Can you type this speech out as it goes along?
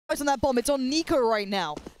on that bomb. It's on NiKo right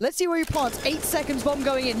now. Let's see where he plants. 8 seconds bomb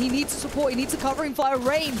going in. He needs support. He needs a covering fire.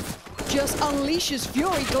 Rain just unleashes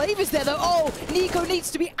fury. Glaive is there though. Oh, NiKo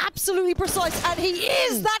needs to be absolutely precise, and he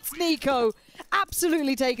is. That's NiKo.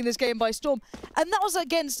 Absolutely taking this game by storm. And that was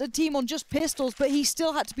against a team on just pistols, but he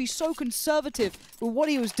still had to be so conservative with what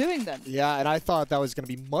he was doing then. Yeah, and I thought that was going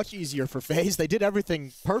to be much easier for FaZe. They did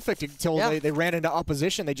everything perfect until they ran into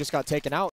opposition. They just got taken out.